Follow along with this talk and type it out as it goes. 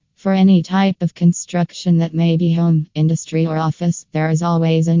For any type of construction that may be home, industry, or office, there is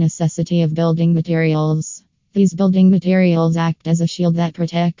always a necessity of building materials. These building materials act as a shield that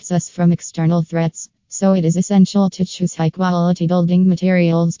protects us from external threats, so it is essential to choose high quality building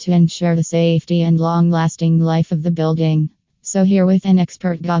materials to ensure the safety and long lasting life of the building. So, here with an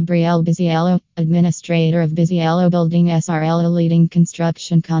expert, Gabriel Biziello, administrator of Biziello Building SRL, a leading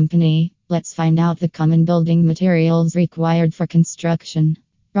construction company. Let's find out the common building materials required for construction.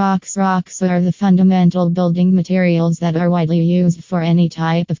 Rocks are the fundamental building materials that are widely used for any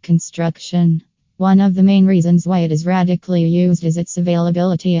type of construction. One of the main reasons why it is radically used is its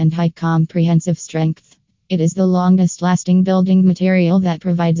availability and high comprehensive strength. It is the longest lasting building material that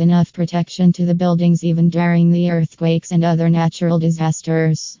provides enough protection to the buildings even during the earthquakes and other natural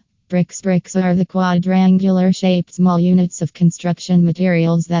disasters. Bricks are the quadrangular shaped small units of construction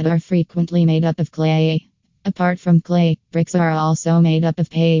materials that are frequently made up of clay. Apart from clay, bricks are also made up of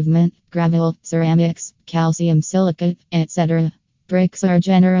pavement, gravel, ceramics, calcium silicate, etc. Bricks are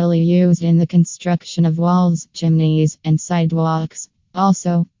generally used in the construction of walls, chimneys, and sidewalks.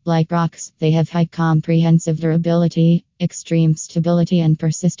 Also, like rocks, they have high comprehensive durability, extreme stability and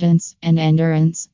persistence and endurance.